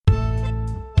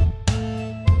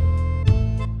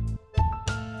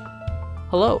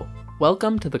Hello,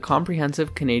 welcome to the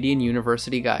Comprehensive Canadian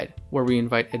University Guide, where we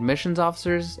invite admissions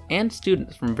officers and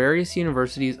students from various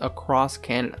universities across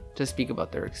Canada to speak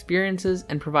about their experiences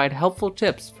and provide helpful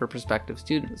tips for prospective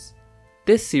students.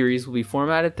 This series will be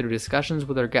formatted through discussions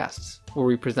with our guests, where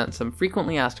we present some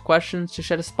frequently asked questions to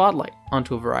shed a spotlight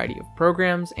onto a variety of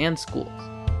programs and schools.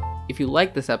 If you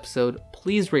like this episode,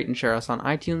 please rate and share us on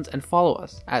iTunes and follow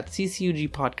us at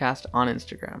CCUG Podcast on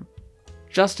Instagram.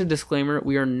 Just a disclaimer,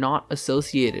 we are not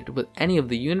associated with any of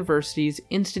the universities,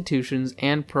 institutions,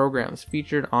 and programs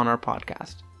featured on our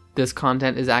podcast. This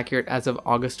content is accurate as of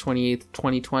August 28th,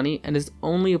 2020, and is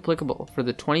only applicable for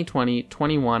the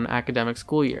 2020-21 academic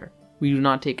school year. We do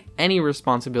not take any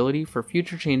responsibility for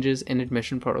future changes in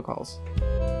admission protocols.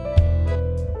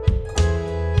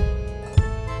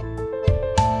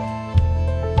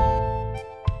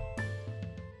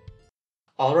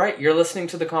 All right, you're listening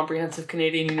to the Comprehensive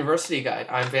Canadian University Guide.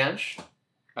 I'm Vansh.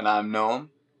 And I'm Noam.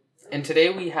 And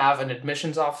today we have an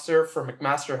admissions officer for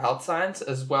McMaster Health Science,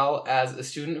 as well as a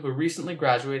student who recently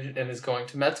graduated and is going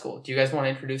to med school. Do you guys want to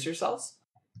introduce yourselves?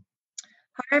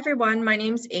 Hi, everyone. My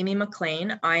name's Amy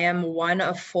McLean. I am one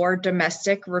of 4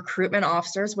 domestic recruitment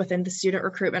officers within the Student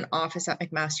Recruitment Office at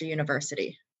McMaster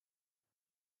University.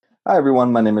 Hi,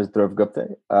 everyone. My name is Dhruv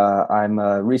Gupte. I'm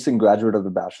a recent graduate of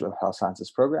the Bachelor of Health Sciences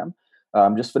program.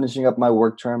 I'm just finishing up my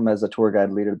work term as a tour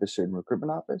guide leader at the Student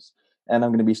Recruitment Office, and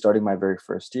I'm going to be starting my very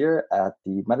first year at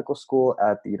the medical school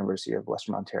at the University of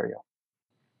Western Ontario.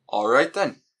 All right,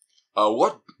 then.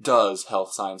 What does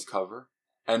health science cover,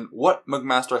 and what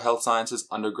McMaster Health Sciences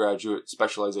undergraduate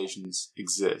specializations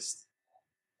exist?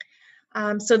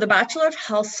 So the Bachelor of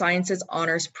Health Sciences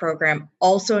Honors Program,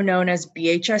 also known as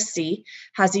BHSC,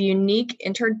 has a unique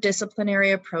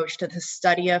interdisciplinary approach to the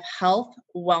study of health,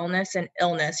 wellness, and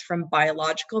illness from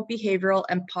biological, behavioral,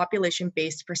 and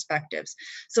population-based perspectives.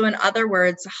 So in other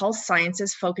words, health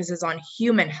sciences focuses on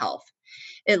human health.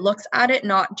 It looks at it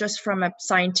not just from a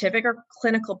scientific or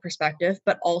clinical perspective,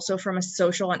 but also from a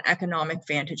social and economic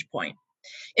vantage point.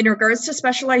 In regards to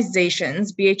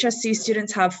specializations, BHSC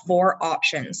students have 4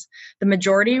 options. The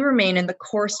majority remain in the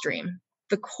core stream.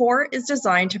 The core is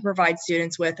designed to provide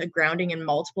students with a grounding in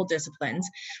multiple disciplines.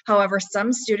 However,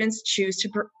 some students choose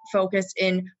to focus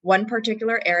in one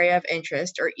particular area of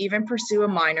interest or even pursue a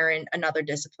minor in another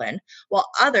discipline, while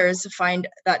others find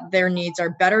that their needs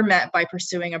are better met by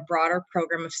pursuing a broader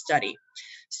program of study.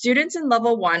 Students in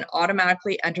Level 1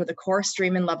 automatically enter the core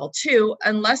stream in Level 2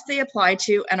 unless they apply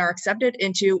to and are accepted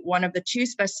into one of the 2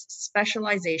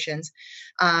 specializations,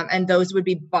 and those would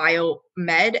be biomed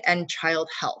and child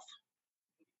health.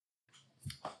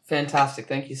 Fantastic,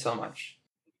 thank you so much.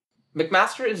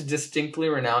 McMaster is distinctly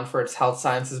renowned for its health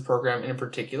sciences program in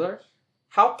particular.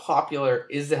 How popular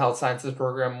is the health sciences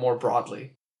program more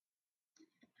broadly?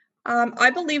 I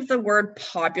believe the word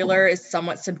popular is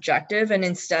somewhat subjective, and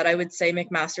instead I would say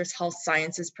McMaster's Health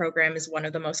Sciences program is one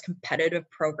of the most competitive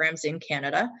programs in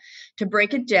Canada. To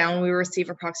break it down, we receive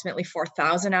approximately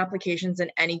 4,000 applications in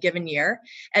any given year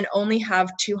and only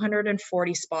have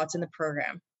 240 spots in the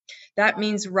program. That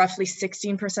means roughly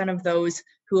 16% of those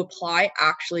who apply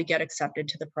actually get accepted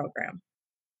to the program.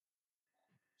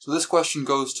 So this question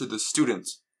goes to the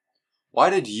students. Why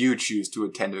did you choose to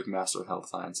attend McMaster Health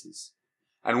Sciences?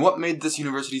 And what made this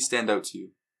university stand out to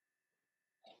you?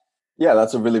 Yeah,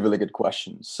 that's a really, really good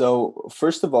question. So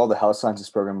first of all, the health sciences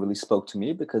program really spoke to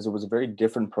me because it was a very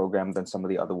different program than some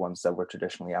of the other ones that were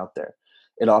traditionally out there.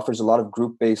 It offers a lot of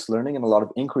group-based learning and a lot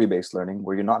of inquiry-based learning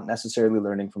where you're not necessarily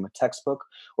learning from a textbook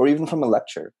or even from a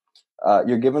lecture.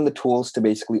 You're given the tools to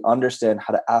basically understand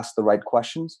how to ask the right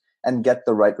questions and get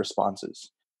the right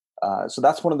responses. So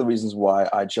that's one of the reasons why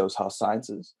I chose health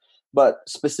sciences. But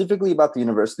specifically about the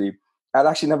university, I'd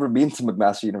actually never been to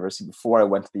McMaster University before I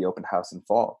went to the open house in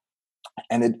fall.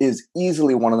 And it is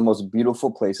easily one of the most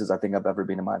beautiful places I think I've ever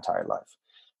been in my entire life.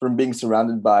 From being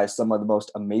surrounded by some of the most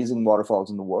amazing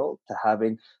waterfalls in the world to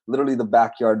having literally the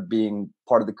backyard being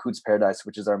part of the Coots Paradise,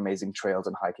 which is our amazing trails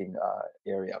and hiking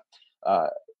area.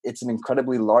 It's an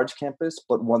incredibly large campus,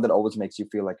 but one that always makes you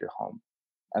feel like you're home.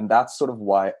 And that's sort of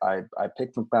why I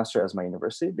picked McMaster as my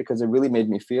university, because it really made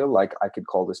me feel like I could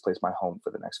call this place my home for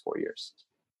the next 4 years.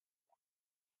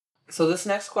 So this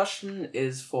next question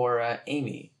is for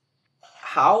Amy.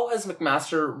 How has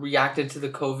McMaster reacted to the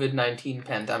COVID-19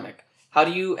 pandemic? How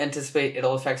do you anticipate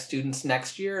it'll affect students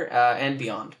next year and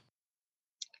beyond?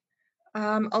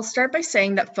 I'll start by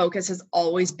saying that focus has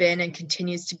always been and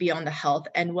continues to be on the health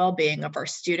and well-being of our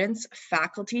students,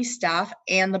 faculty, staff,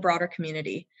 and the broader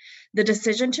community. The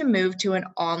decision to move to an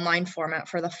online format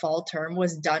for the fall term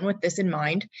was done with this in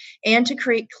mind and to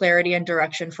create clarity and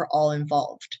direction for all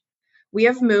involved. We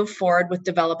have moved forward with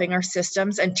developing our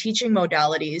systems and teaching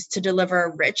modalities to deliver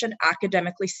a rich and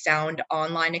academically sound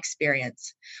online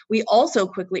experience. We also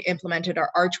quickly implemented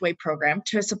our Archway program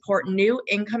to support new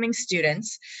incoming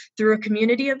students through a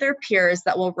community of their peers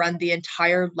that will run the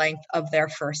entire length of their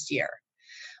first year.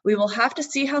 We will have to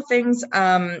see how things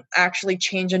actually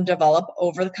change and develop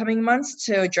over the coming months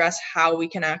to address how we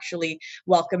can actually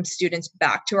welcome students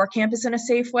back to our campus in a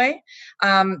safe way.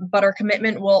 But our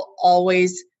commitment will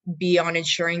always be on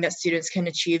ensuring that students can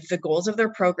achieve the goals of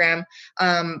their program,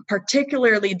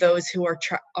 particularly those who are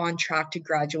on track to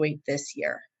graduate this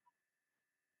year.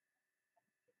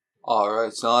 All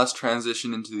right, so now let's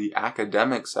transition into the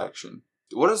academic section.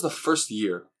 What does the first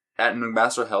year at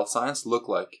McMaster Health Science look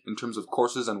like in terms of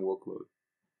courses and workload?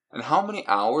 And how many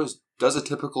hours does a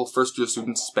typical first-year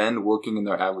student spend working in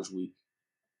their average week?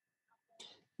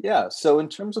 Yeah, so in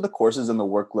terms of the courses and the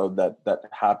workload that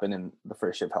happen in the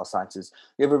first year of health sciences,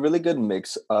 you have a really good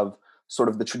mix of sort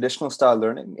of the traditional style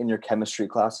learning in your chemistry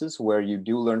classes, where you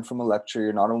do learn from a lecture.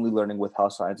 You're not only learning with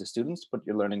health sciences students, but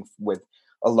you're learning with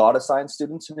a lot of science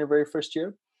students in your very first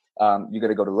year. You get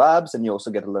to go to labs, and you also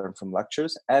get to learn from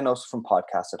lectures and also from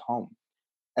podcasts at home.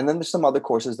 And then there's some other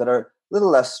courses that are a little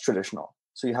less traditional.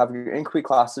 So you have your inquiry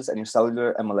classes and your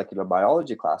cellular and molecular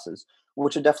biology classes,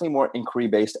 which are definitely more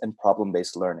inquiry-based and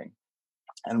problem-based learning.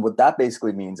 And what that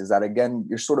basically means is that, again,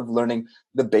 you're sort of learning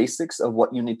the basics of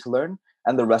what you need to learn.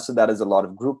 And the rest of that is a lot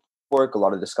of group work, a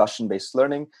lot of discussion-based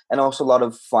learning, and also a lot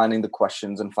of finding the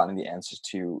questions and finding the answers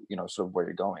to, sort of where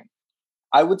you're going.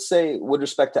 I would say with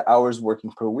respect to hours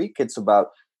working per week, it's about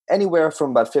anywhere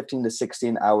from about 15 to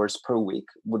 16 hours per week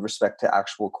with respect to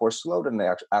actual course load and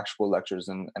the actual lectures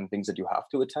and things that you have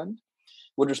to attend.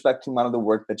 With respect to the amount of the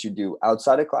work that you do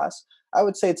outside of class, I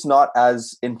would say it's not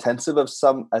as intensive as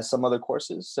some other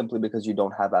courses, simply because you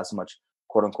don't have as much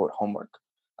quote unquote homework.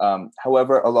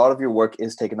 However, a lot of your work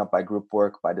is taken up by group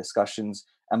work, by discussions,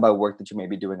 and by work that you may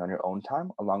be doing on your own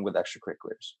time, along with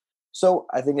extracurriculars. So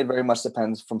I think it very much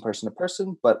depends from person to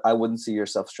person, but I wouldn't see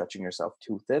yourself stretching yourself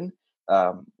too thin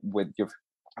with your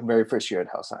very first year at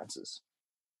health sciences.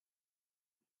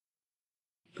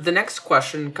 The next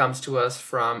question comes to us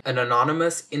from an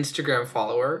anonymous Instagram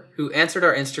follower who answered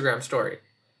our Instagram story.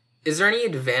 Is there any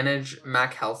advantage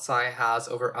Mac Health Sci has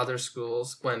over other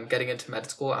schools when getting into med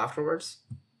school afterwards?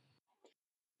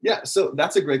 Yeah, so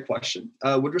that's a great question.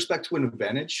 With respect to an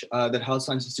advantage that health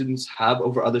sciences students have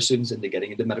over other students into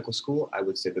getting into medical school, I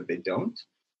would say that they don't.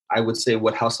 I would say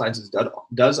what health sciences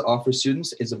does offer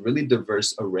students is a really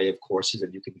diverse array of courses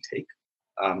that you can take.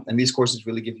 And these courses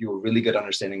really give you a really good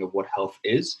understanding of what health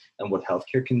is and what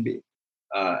healthcare can be.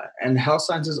 And health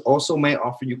sciences also may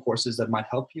offer you courses that might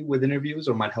help you with interviews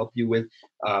or might help you with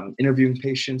interviewing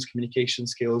patients, communication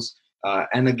skills,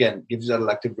 and again, gives you that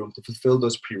elective room to fulfill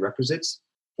those prerequisites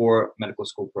for medical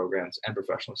school programs and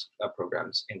professional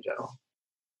programs in general.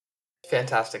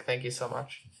 Fantastic. Thank you so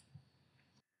much.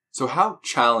 So how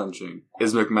challenging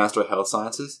is McMaster Health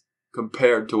Sciences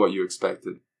compared to what you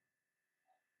expected?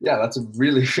 Yeah, that's a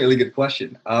really, really good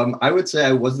question. I would say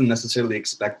I wasn't necessarily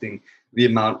expecting the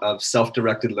amount of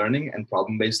self-directed learning and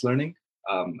problem-based learning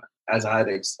as I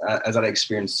had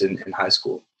experienced in high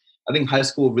school. I think high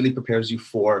school really prepares you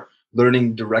for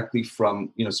learning directly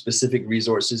from specific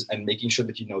resources and making sure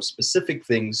that you know specific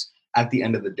things at the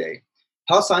end of the day.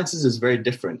 Health sciences is very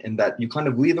different in that you kind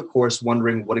of leave a course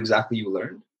wondering what exactly you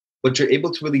learned, but you're able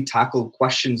to really tackle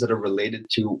questions that are related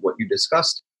to what you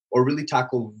discussed, or really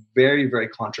tackle very, very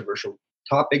controversial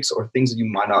topics or things that you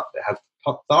might not have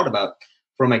thought about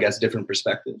from, I guess, different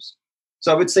perspectives.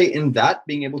 So I would say in that,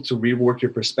 being able to rework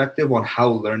your perspective on how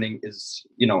learning is,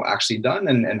 actually done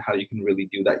and how you can really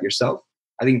do that yourself,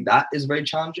 I think that is very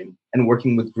challenging. And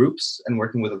working with groups and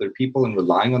working with other people and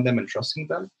relying on them and trusting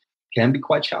them can be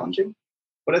quite challenging.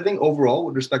 But I think overall,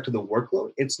 with respect to the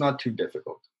workload, it's not too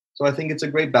difficult. So I think it's a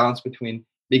great balance between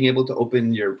being able to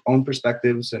open your own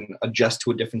perspectives and adjust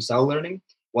to a different style learning,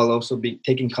 while also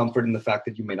taking comfort in the fact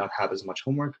that you may not have as much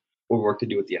homework or work to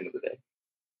do at the end of the day.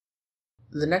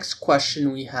 The next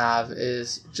question we have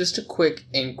is just a quick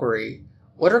inquiry.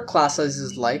 What are class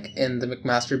sizes like in the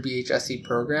McMaster BHSC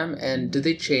program, and do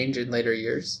they change in later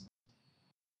years?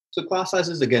 So class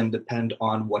sizes, again, depend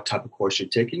on what type of course you're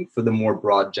taking. For the more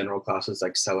broad general classes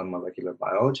like cell and molecular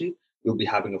biology, you'll be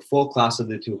having a full class of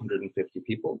the 250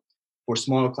 people. For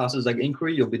smaller classes like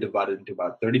inquiry, you'll be divided into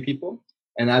about 30 people.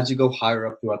 And as you go higher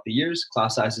up throughout the years,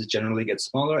 class sizes generally get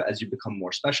smaller as you become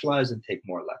more specialized and take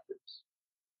more electives.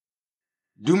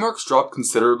 Do marks drop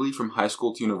considerably from high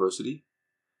school to university?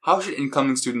 How should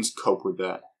incoming students cope with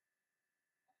that?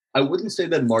 I wouldn't say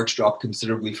that marks drop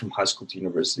considerably from high school to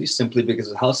university, simply because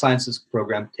the health sciences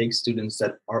program takes students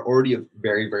that are already of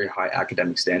very, very high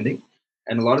academic standing.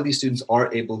 And a lot of these students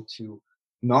are able to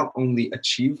not only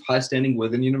achieve high standing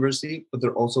within university, but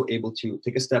they're also able to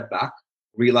take a step back,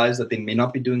 realize that they may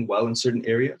not be doing well in certain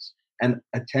areas, and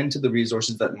attend to the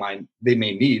resources that they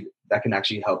may need that can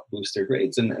actually help boost their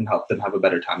grades and help them have a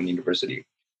better time in university.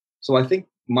 So I think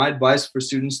my advice for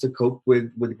students to cope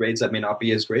with grades that may not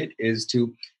be as great is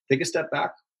to take a step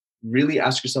back, really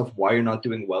ask yourself why you're not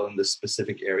doing well in this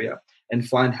specific area, and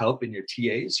find help in your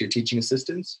TAs, your teaching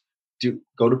assistants, to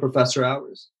go to professor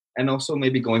hours, and also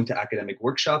maybe going to academic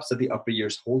workshops that the upper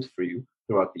years hold for you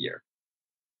throughout the year.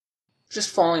 Just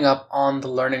following up on the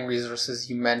learning resources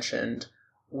you mentioned,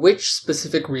 which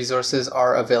specific resources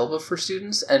are available for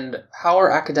students, and how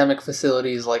are academic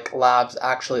facilities like labs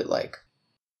actually like?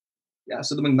 Yeah,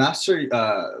 so the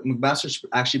McMaster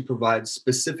actually provides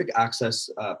specific access,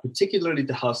 particularly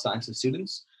to health sciences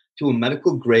students, to a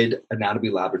medical grade anatomy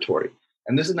laboratory.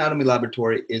 And this anatomy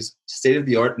laboratory is state of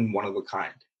the art and one of a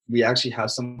kind. We actually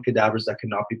have some cadavers that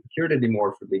cannot be procured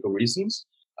anymore for legal reasons.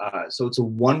 So it's a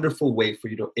wonderful way for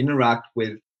you to interact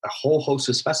with a whole host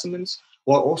of specimens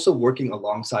while also working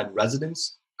alongside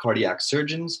residents, cardiac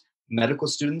surgeons, medical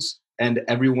students, and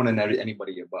everyone and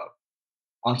anybody above.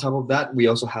 On top of that, we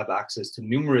also have access to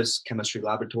numerous chemistry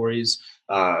laboratories.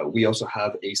 We also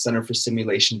have a Center for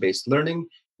Simulation-Based Learning,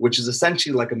 which is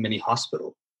essentially like a mini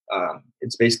hospital.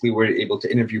 It's basically where you're able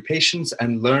to interview patients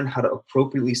and learn how to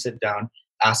appropriately sit down,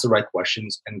 ask the right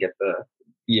questions, and get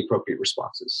the appropriate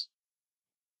responses.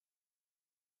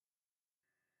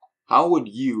 How would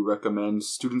you recommend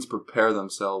students prepare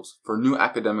themselves for new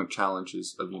academic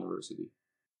challenges of university?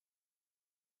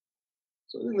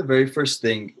 So I think the very first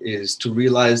thing is to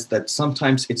realize that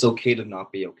sometimes it's okay to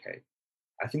not be okay.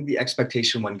 I think the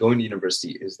expectation when going to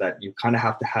university is that you kind of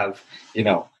have to have,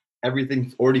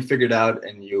 everything already figured out,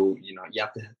 and you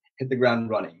have to hit the ground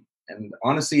running. And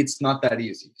honestly, it's not that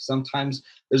easy. Sometimes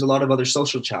there's a lot of other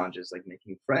social challenges, like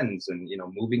making friends and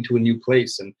moving to a new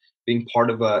place and being part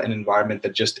of an environment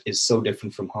that just is so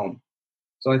different from home.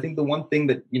 So I think the one thing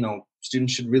that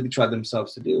students should really try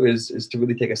themselves to do is to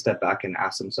really take a step back and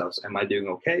ask themselves, "Am I doing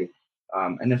okay?"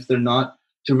 And if they're not,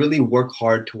 to really work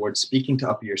hard towards speaking to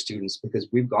upper year students, because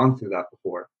we've gone through that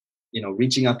before.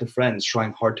 Reaching out to friends,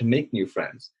 trying hard to make new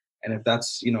friends, and if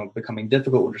that's becoming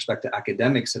difficult with respect to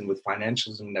academics and with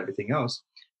financials and everything else,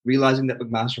 realizing that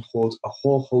McMaster holds a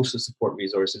whole host of support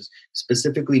resources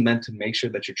specifically meant to make sure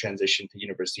that your transition to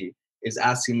university is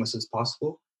as seamless as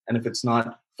possible. And if it's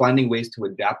not, finding ways to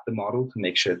adapt the model to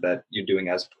make sure that you're doing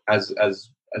as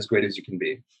great as you can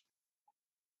be.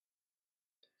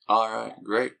 All right,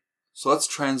 great. So let's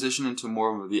transition into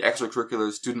more of the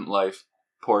extracurricular student life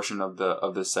portion of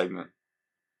this segment.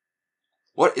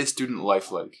 What is student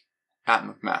life like at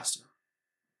McMaster?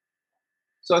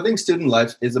 So I think student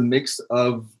life is a mix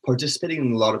of participating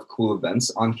in a lot of cool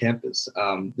events on campus.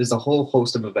 There's a whole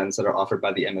host of events that are offered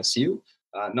by the MSU.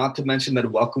 Not to mention that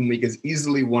Welcome Week is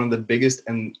easily one of the biggest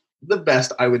and the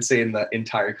best, I would say, in the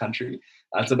entire country.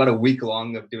 It's about a week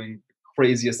long of doing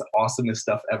craziest, awesomest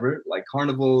stuff ever, like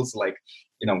carnivals, like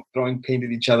throwing paint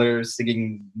at each other,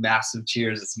 singing massive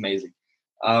cheers. It's amazing.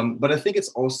 But I think it's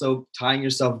also tying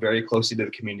yourself very closely to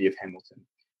the community of Hamilton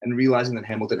and realizing that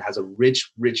Hamilton has a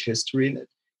rich, rich history in it.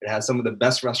 It has some of the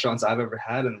best restaurants I've ever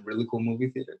had and a really cool movie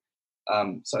theater.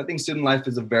 So I think student life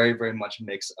is a very, very much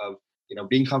mix of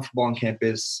being comfortable on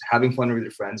campus, having fun with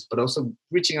your friends, but also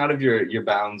reaching out of your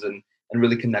bounds and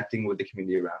really connecting with the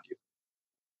community around you.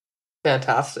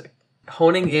 Fantastic.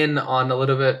 Honing in on a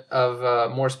little bit of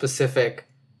a more specific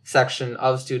section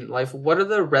of student life, what are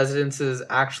the residences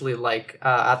actually like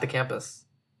at the campus?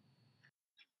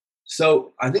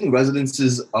 So I think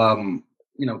residences,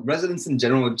 residence in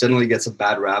general generally gets a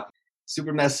bad rap.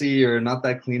 Super messy or not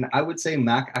that clean. I would say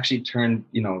Mac actually turned,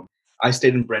 I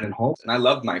stayed in Brandon Hall and I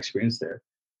loved my experience there.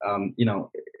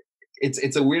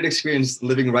 It's a weird experience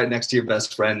living right next to your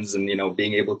best friends and,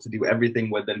 being able to do everything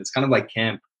with them. It's kind of like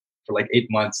camp for like 8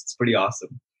 months. It's pretty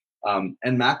awesome.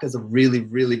 And Mac does a really,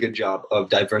 really good job of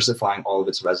diversifying all of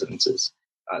its residences.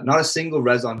 Not a single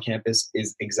res on campus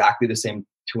is exactly the same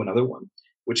to another one,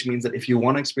 which means that if you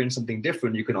want to experience something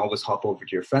different, you can always hop over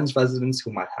to your friend's residence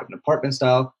who might have an apartment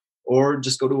style, or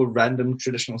just go to a random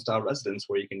traditional style residence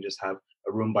where you can just have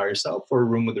a room by yourself or a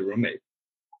room with a roommate.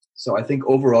 So I think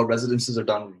overall residences are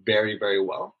done very, very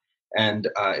well. And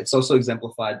it's also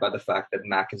exemplified by the fact that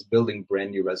Mac is building brand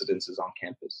new residences on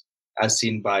campus, as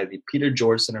seen by the Peter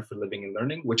George Center for Living and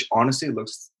Learning, which honestly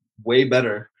looks way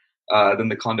better than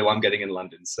the condo I'm getting in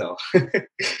London. So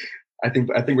I think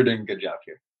we're doing a good job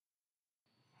here.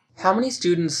 How many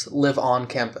students live on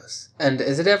campus? And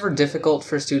is it ever difficult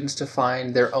for students to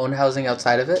find their own housing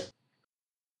outside of it?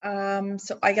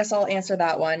 So I guess I'll answer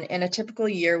that one. In a typical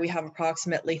year, we have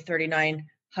approximately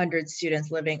 3,900 students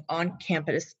living on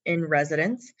campus in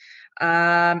residence.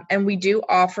 And we do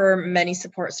offer many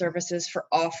support services for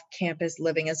off-campus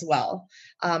living as well.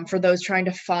 For those trying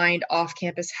to find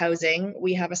off-campus housing,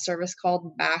 we have a service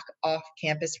called MAC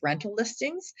Off-Campus Rental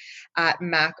Listings at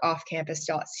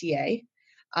macoffcampus.ca.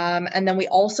 And then we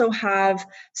also have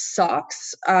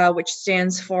SOCS, which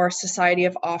stands for Society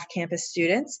of Off-Campus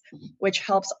Students, which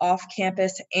helps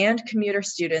off-campus and commuter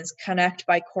students connect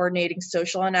by coordinating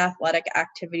social and athletic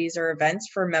activities or events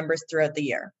for members throughout the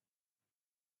year.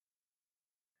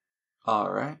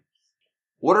 All right.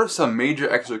 What are some major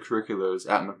extracurriculars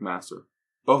at McMaster,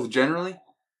 both generally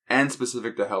and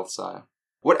specific to health sci?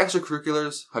 What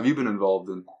extracurriculars have you been involved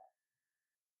in?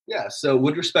 Yeah, so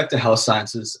with respect to health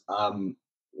sciences,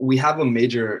 we have a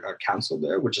major council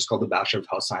there, which is called the Bachelor of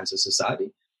Health Sciences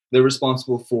Society. They're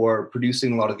responsible for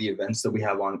producing a lot of the events that we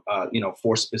have on,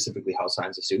 for specifically health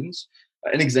sciences students.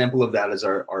 An example of that is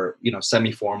our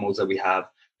semi-formals that we have.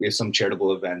 We have some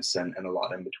charitable events and a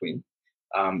lot in between.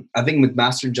 I think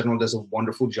McMaster in general does a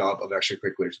wonderful job of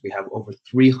extracurriculars. We have over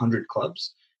 300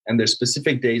 clubs, and there's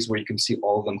specific days where you can see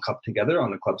all of them come together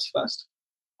on the Clubs Fest.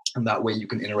 And that way you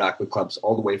can interact with clubs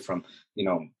all the way from,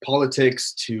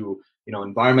 politics to,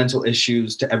 environmental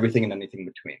issues to everything and anything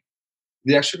between.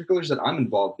 The extracurriculars that I'm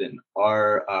involved in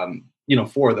are,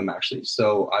 four of them actually.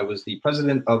 So I was the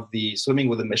president of the Swimming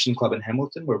with a Mission Club in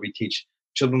Hamilton, where we teach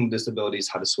children with disabilities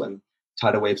how to swim.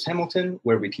 Tidal Waves Hamilton,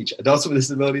 where we teach adults with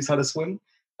disabilities how to swim.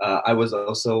 I was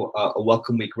also a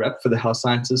Welcome Week rep for the health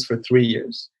sciences for 3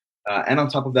 years. And on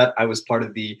top of that, I was part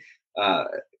of the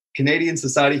Canadian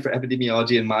Society for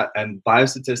Epidemiology and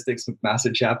Biostatistics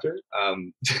McMaster chapter,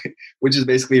 which is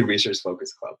basically a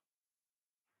research-focused club.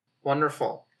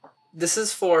 Wonderful. This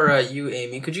is for you,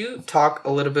 Amy. Could you talk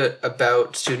a little bit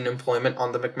about student employment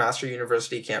on the McMaster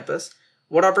University campus?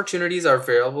 What opportunities are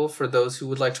available for those who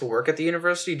would like to work at the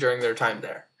university during their time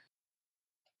there?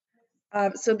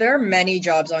 So there are many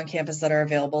jobs on campus that are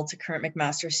available to current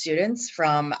McMaster students,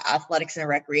 from athletics and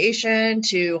recreation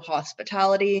to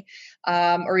hospitality,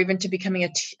 or even to becoming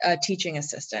a teaching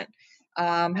assistant.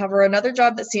 However, another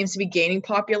job that seems to be gaining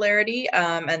popularity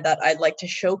and that I'd like to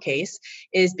showcase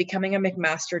is becoming a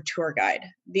McMaster tour guide.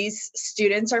 These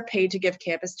students are paid to give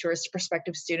campus tours to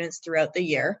prospective students throughout the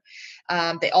year.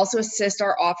 They also assist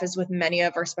our office with many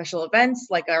of our special events,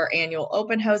 like our annual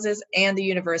open houses and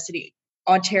the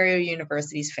Ontario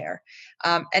University's fair.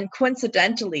 And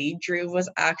coincidentally, Drew was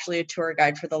actually a tour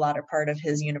guide for the latter part of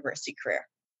his university career.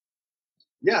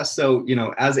 Yeah, so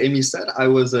as Amy said, I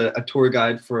was a tour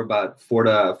guide for about 4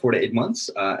 to 8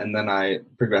 months, and then I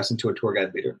progressed into a tour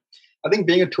guide leader. I think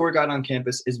being a tour guide on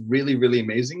campus is really, really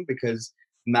amazing because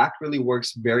MAC really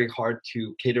works very hard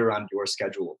to cater around your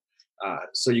schedule.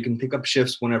 So you can pick up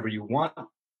shifts whenever you want.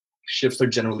 Shifts are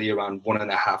generally around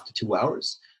 1.5 to 2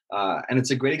 hours. And it's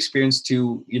a great experience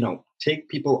to, take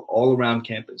people all around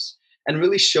campus and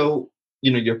really show,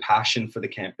 your passion for the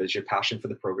campus, your passion for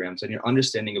the programs, and your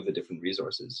understanding of the different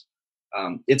resources.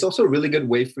 It's also a really good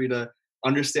way for you to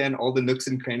understand all the nooks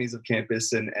and crannies of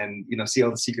campus and see all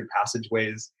the secret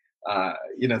passageways.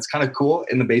 It's kind of cool.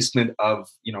 In the basement of,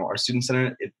 our student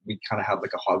center, we kind of have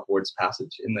like a Hogwarts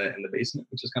passage in the basement,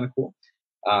 which is kind of cool.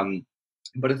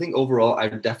 But I think overall, I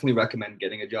would definitely recommend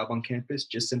getting a job on campus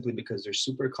just simply because they're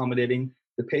super accommodating.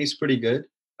 The pay is pretty good,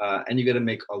 and you get to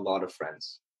make a lot of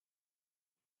friends.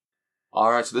 All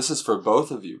right, so this is for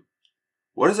both of you.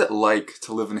 What is it like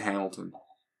to live in Hamilton?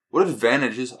 What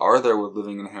advantages are there with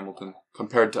living in Hamilton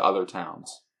compared to other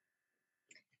towns?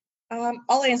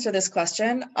 I'll answer this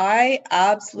question. I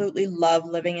absolutely love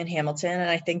living in Hamilton, and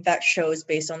I think that shows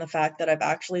based on the fact that I've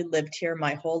actually lived here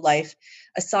my whole life,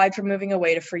 aside from moving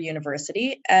away for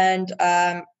university. And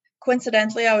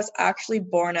coincidentally, I was actually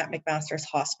born at McMaster's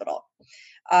Hospital.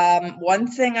 One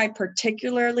thing I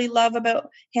particularly love about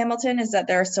Hamilton is that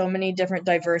there are so many different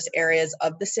diverse areas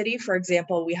of the city. For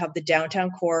example, we have the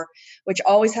downtown core, which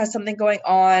always has something going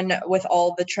on with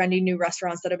all the trendy new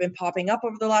restaurants that have been popping up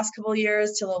over the last couple of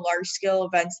years, to the large scale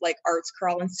events like Arts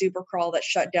Crawl and Super Crawl that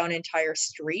shut down entire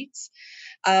streets.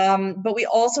 But we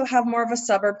also have more of a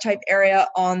suburb type area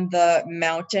on the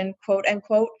mountain, quote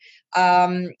unquote,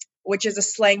 which is a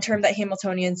slang term that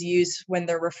Hamiltonians use when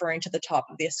they're referring to the top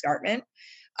of the escarpment.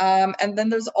 And then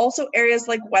there's also areas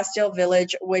like Westdale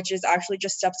Village, which is actually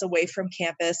just steps away from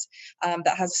campus,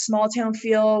 that has a small town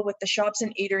feel with the shops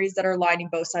and eateries that are lining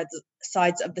both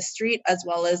sides of the street, as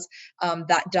well as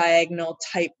that diagonal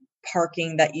type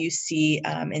parking that you see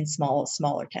in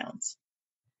smaller towns.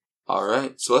 All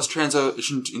right, so let's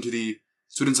transition into the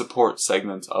student support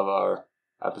segment of our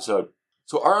episode.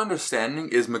 So our understanding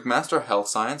is McMaster Health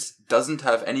Science doesn't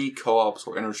have any co-ops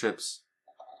or internships.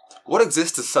 What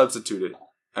exists to substitute it?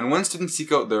 And when students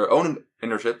seek out their own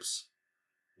internships,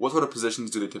 what sort of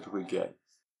positions do they typically get?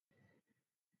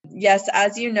 Yes,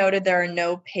 as you noted, there are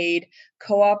no paid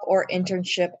co-op or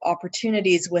internship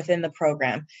opportunities within the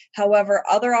program. However,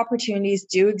 other opportunities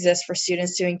do exist for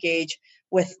students to engage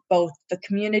with both the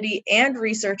community and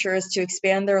researchers to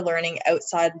expand their learning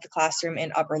outside of the classroom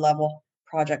in upper level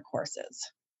project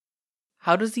courses.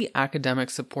 How does the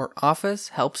Academic Support Office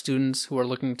help students who are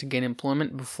looking to gain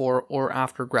employment before or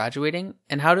after graduating?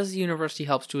 And how does the university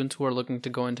help students who are looking to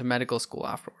go into medical school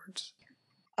afterwards?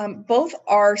 Both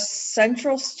our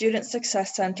Central Student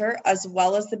Success Center as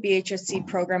well as the BHSC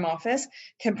Program Office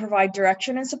can provide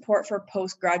direction and support for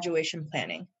post-graduation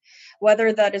planning.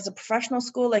 Whether that is a professional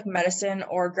school like medicine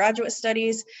or graduate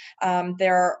studies,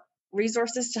 there are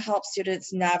resources to help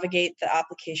students navigate the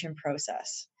application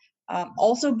process.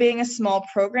 Also, being a small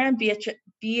program,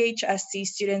 BHSC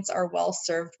students are well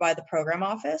served by the program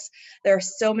office. There are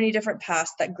so many different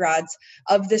paths that grads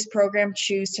of this program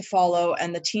choose to follow,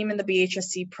 and the team in the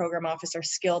BHSC program office are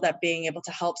skilled at being able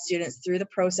to help students through the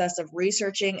process of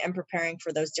researching and preparing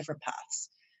for those different paths.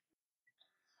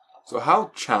 So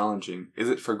how challenging is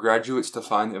it for graduates to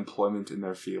find employment in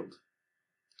their field?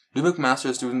 Do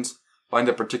McMaster students find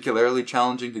it particularly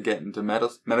challenging to get into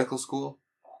medical school?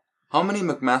 How many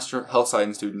McMaster Health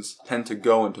Science students tend to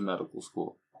go into medical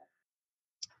school?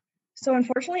 So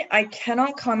unfortunately, I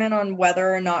cannot comment on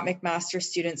whether or not McMaster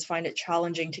students find it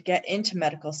challenging to get into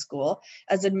medical school,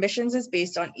 as admissions is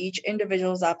based on each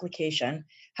individual's application.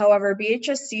 However,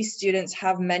 BHSC students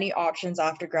have many options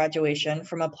after graduation,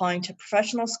 from applying to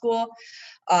professional school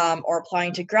or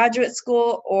applying to graduate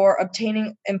school or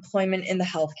obtaining employment in the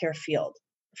healthcare field.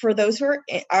 For those who are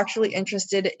actually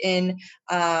interested in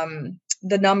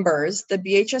the numbers, the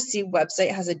BHSC website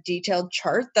has a detailed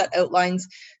chart that outlines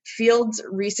fields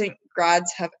recent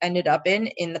grads have ended up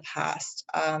in the past.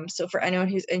 So for anyone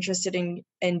who's interested in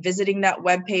visiting that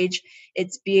webpage,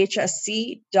 it's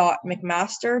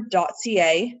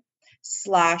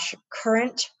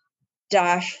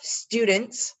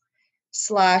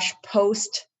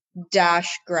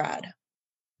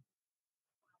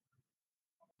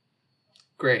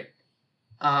Great.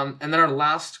 And then our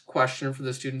last question for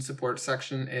the student support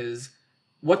section is,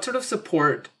 what sort of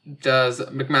support does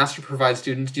McMaster provide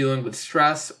students dealing with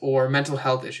stress or mental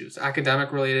health issues,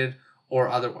 academic related or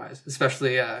otherwise,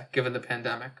 especially given the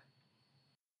pandemic?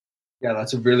 Yeah,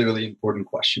 that's a really, really important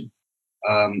question.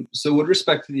 So with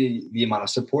respect to the amount of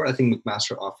support, I think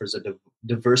McMaster offers a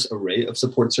diverse array of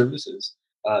support services.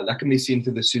 That can be seen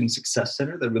through the Student Success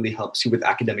Center that really helps you with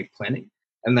academic planning,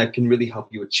 and that can really help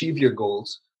you achieve your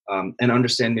goals and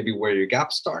understand maybe where your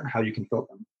gaps are and how you can fill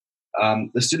them.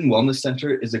 The Student Wellness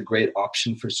Center is a great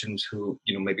option for students who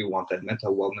maybe want that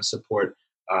mental wellness support.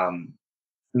 And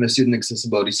the Student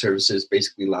Accessibility Services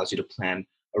basically allows you to plan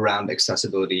around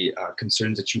accessibility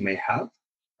concerns that you may have.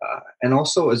 And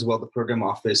also, as well, the program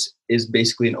office is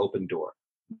basically an open door.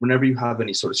 Whenever you have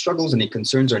any sort of struggles, any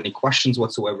concerns, or any questions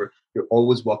whatsoever, you're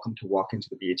always welcome to walk into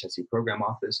the BHSC program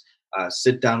office,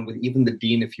 sit down with even the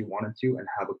dean if you wanted to, and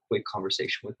have a quick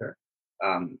conversation with her.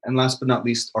 And last but not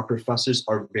least, our professors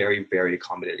are very, very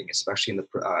accommodating, especially in the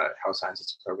health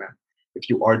sciences program. If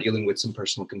you are dealing with some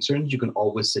personal concerns, you can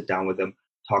always sit down with them,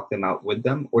 talk them out with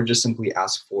them, or just simply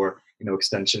ask for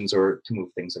extensions or to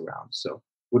move things around. So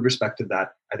with respect to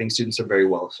that, I think students are very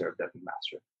well served at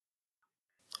McMaster.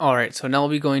 All right, so now we'll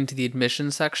be going to the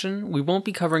admissions section. We won't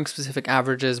be covering specific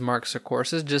averages, marks, or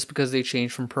courses just because they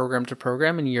change from program to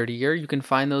program and year to year. You can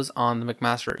find those on the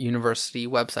McMaster University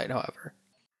website, however.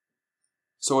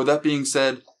 So with that being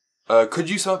said, could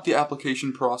you sum up the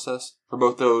application process for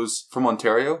both those from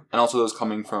Ontario and also those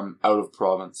coming from out of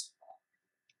province?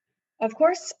 Of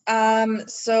course.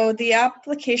 So the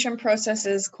application process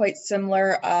is quite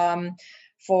similar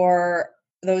for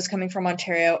those coming from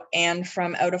Ontario and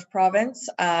from out of province,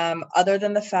 other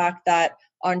than the fact that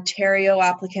Ontario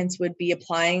applicants would be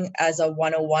applying as a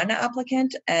 101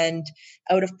 applicant and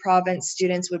out of province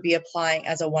students would be applying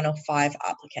as a 105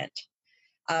 applicant.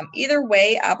 Either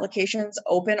way, applications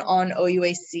open on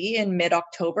OUAC in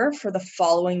mid-October for the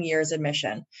following year's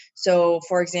admission. So,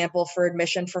 for example, for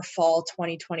admission for fall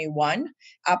 2021,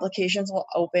 applications will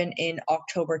open in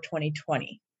October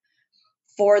 2020.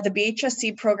 For the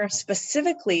BHSC program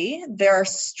specifically, there are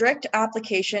strict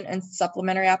application and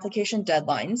supplementary application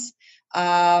deadlines.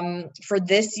 For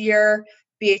this year,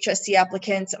 BHSC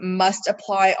applicants must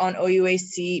apply on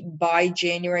OUAC by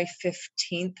January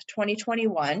 15th,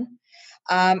 2021.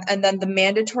 And then the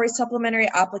mandatory supplementary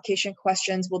application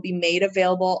questions will be made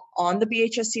available on the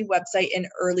BHSC website in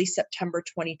early September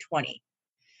 2020.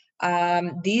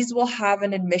 These will have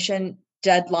an admission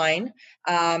deadline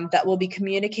that will be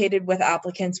communicated with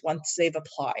applicants once they've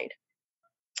applied.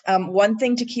 One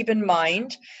thing to keep in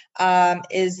mind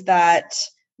is that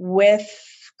with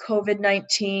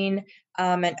COVID-19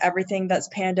 and everything that's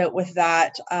panned out with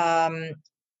that,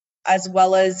 as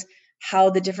well as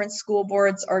how the different school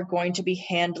boards are going to be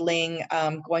handling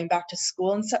going back to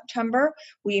school in September,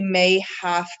 we may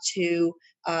have to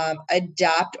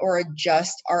adapt or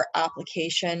adjust our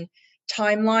application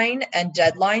timeline and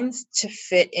deadlines to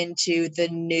fit into the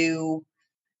new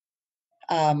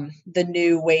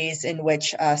ways in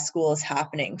which school is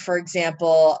happening. For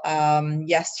example,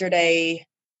 yesterday,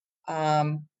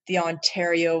 the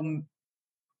Ontario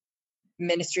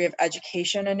Ministry of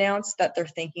Education announced that they're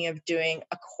thinking of doing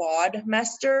a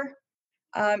quadmester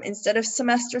instead of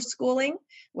semester schooling,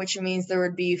 which means there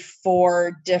would be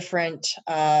 4 different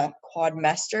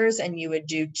quadmesters and you would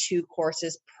do 2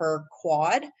 courses per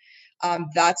quad.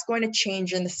 That's going to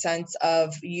change in the sense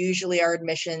of usually our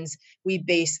admissions, we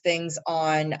base things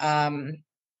on,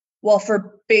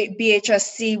 for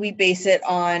BHSC, we base it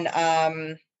on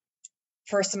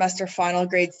first semester final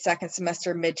grades, second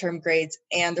semester midterm grades,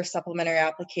 and their supplementary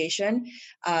application.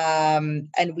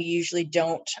 And we usually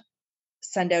don't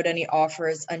send out any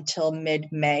offers until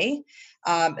mid-May.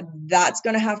 That's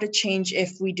going to have to change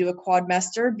if we do a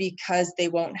quadmester because they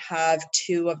won't have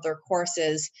 2 of their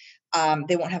courses.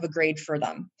 They won't have a grade for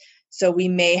them. So we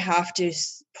may have to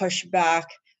push back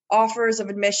offers of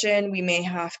admission. We may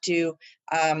have to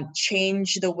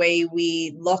change the way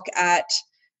we look at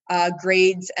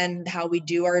grades and how we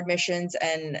do our admissions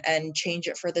and change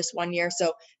it for this 1 year.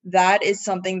 So that is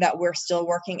something that we're still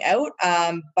working out.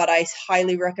 But I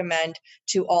highly recommend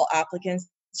to all applicants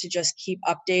to just keep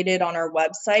updated on our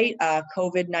website,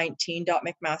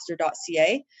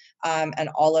 covid19.mcmaster.ca, and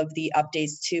all of the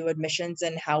updates to admissions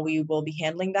and how we will be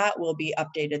handling that will be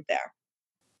updated there.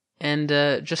 And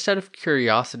just out of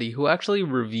curiosity, who actually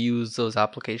reviews those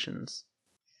applications?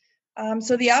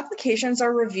 So the applications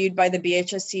are reviewed by the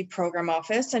BHSC program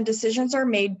office and decisions are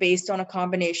made based on a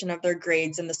combination of their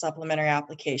grades and the supplementary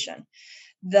application.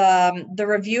 The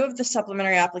review of the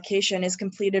supplementary application is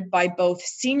completed by both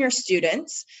senior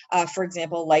students, for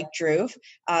example, like Dhruv,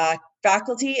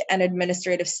 faculty and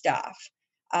administrative staff.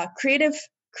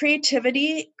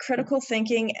 Creativity, critical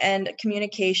thinking, and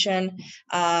communication,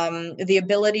 the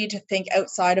ability to think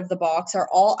outside of the box are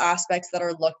all aspects that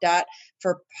are looked at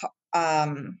for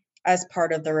as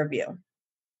part of the review.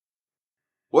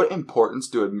 What importance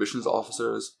do admissions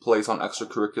officers place on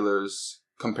extracurriculars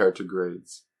compared to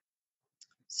grades?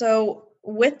 So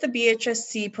with the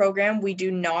BHSC program, we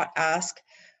do not ask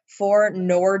for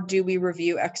nor do we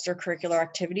review extracurricular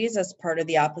activities as part of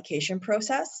the application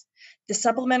process. The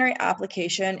supplementary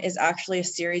application is actually a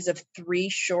series of 3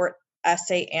 short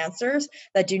essay answers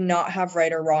that do not have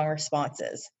right or wrong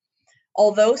responses.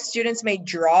 Although students may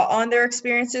draw on their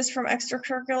experiences from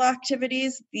extracurricular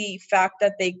activities, the fact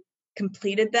that they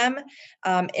completed them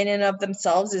in and of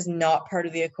themselves is not part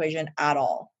of the equation at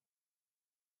all.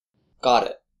 Got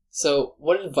it. So,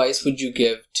 what advice would you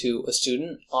give to a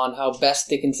student on how best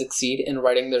they can succeed in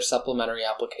writing their supplementary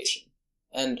application?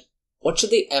 And what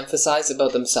should they emphasize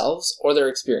about themselves or their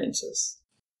experiences?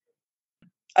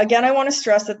 Again, I want to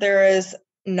stress that there is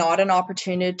not an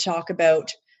opportunity to talk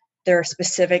about their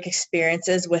specific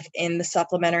experiences within the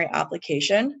supplementary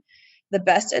application. The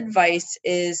best advice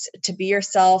is to be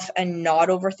yourself and not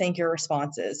overthink your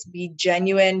responses. Be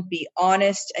genuine, be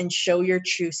honest, and show your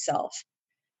true self.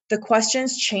 The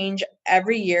questions change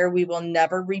every year. We will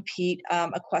never repeat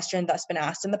a question that's been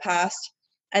asked in the past,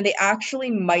 and they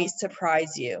actually might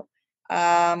surprise you.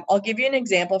 I'll give you an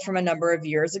example from a number of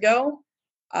years ago.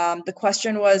 The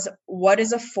question was, what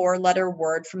is a 4-letter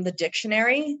word from the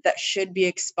dictionary that should be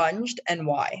expunged and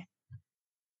why?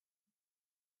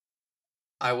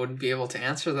 I wouldn't be able to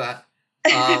answer that.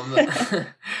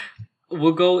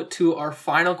 We'll go to our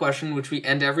final question, which we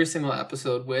end every single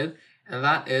episode with, and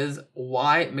that is,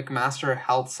 why McMaster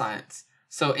Health Science?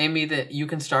 So, Amy, that you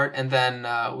can start, and then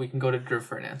we can go to Dhruv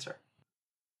for an answer.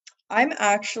 I'm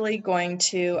actually going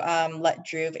to let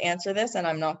Dhruv answer this, and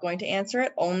I'm not going to answer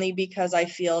it only because I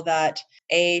feel that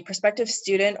a prospective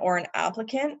student or an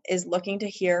applicant is looking to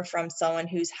hear from someone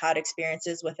who's had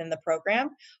experiences within the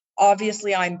program.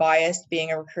 Obviously, I'm biased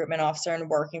being a recruitment officer and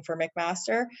working for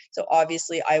McMaster. So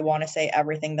obviously, I want to say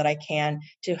everything that I can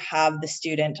to have the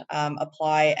student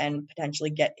apply and potentially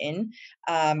get in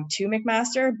to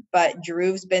McMaster. But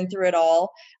Dhruv's been through it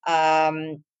all.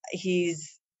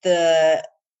 He's the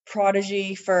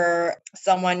prodigy for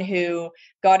someone who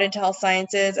got into health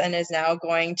sciences and is now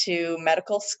going to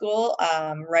medical school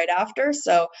right after.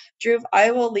 So, Dhruv,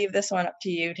 I will leave this one up to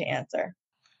you to answer.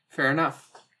 Fair enough.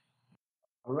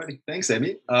 Alrighty, thanks,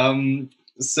 Amy.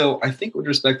 So I think with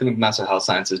respect to McMaster Health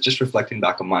Sciences, just reflecting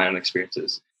back on my own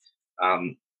experiences,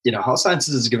 health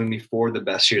sciences has given me 4 of the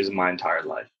best years of my entire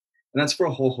life. And that's for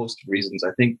a whole host of reasons.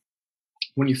 I think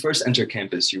when you first enter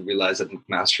campus, you realize that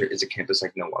McMaster is a campus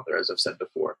like no other, as I've said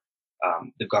before.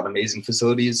 They've got amazing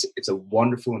facilities. It's a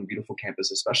wonderful and beautiful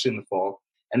campus, especially in the fall.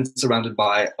 And it's surrounded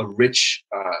by a rich,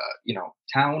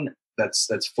 town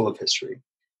that's full of history.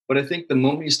 But I think the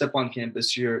moment you step on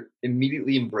campus, you're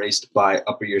immediately embraced by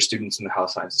upper year students in the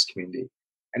health sciences community.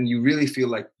 And you really feel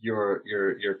like you're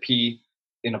pea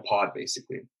in a pod,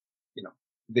 basically.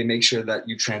 They make sure that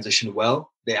you transition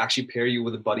well. They actually pair you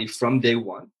with a buddy from day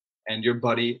one. And your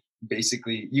buddy,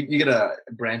 basically, you get a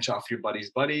branch off your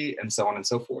buddy's buddy and so on and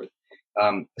so forth.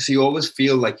 So you always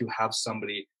feel like you have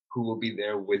somebody who will be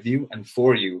there with you and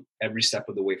for you every step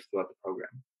of the way throughout the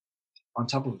program. On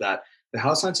top of that, the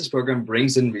health sciences program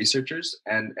brings in researchers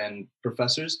and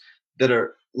professors that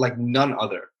are like none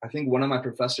other. I think one of my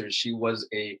professors, she was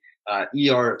a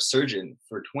ER surgeon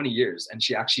for 20 years, and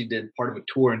she actually did part of a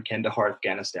tour in Kandahar,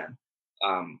 Afghanistan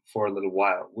for a little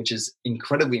while, which is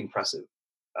incredibly impressive.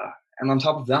 And on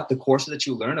top of that, the courses that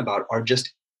you learn about are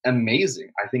just amazing.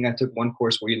 I think I took one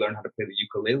course where you learn how to play the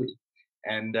ukulele.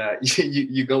 And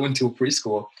you go into a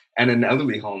preschool and an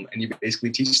elderly home, and you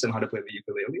basically teach them how to play the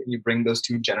ukulele, and you bring those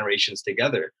 2 generations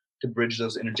together to bridge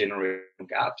those intergenerational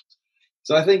gaps.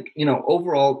 So I think,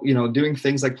 overall, doing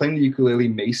things like playing the ukulele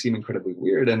may seem incredibly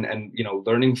weird, and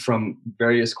learning from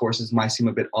various courses might seem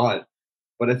a bit odd.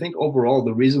 But I think overall,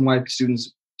 the reason why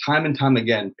students time and time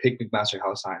again pick McMaster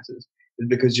Health Sciences is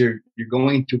because you're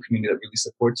going into a community that really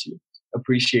supports you,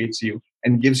 appreciates you,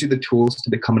 and gives you the tools to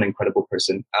become an incredible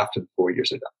person after the 4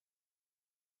 years are done.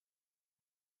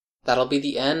 That'll be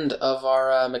the end of our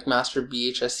McMaster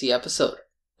BHSC episode.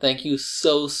 Thank you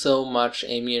so much,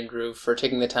 Amy and Dhruv, for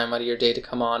taking the time out of your day to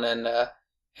come on and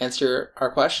answer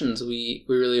our questions. We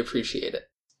really appreciate it.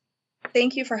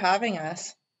 Thank you for having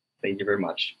us. Thank you very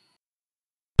much.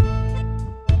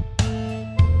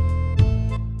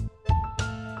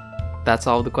 That's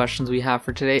all the questions we have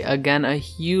for today. Again, a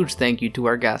huge thank you to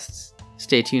our guests.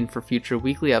 Stay tuned for future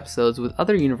weekly episodes with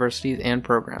other universities and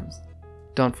programs.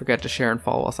 Don't forget to share and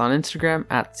follow us on Instagram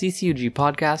at CCUG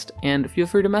Podcast, and feel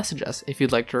free to message us if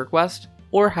you'd like to request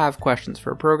or have questions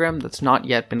for a program that's not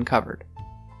yet been covered.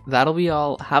 That'll be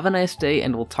all. Have a nice day,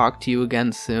 and we'll talk to you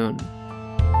again soon.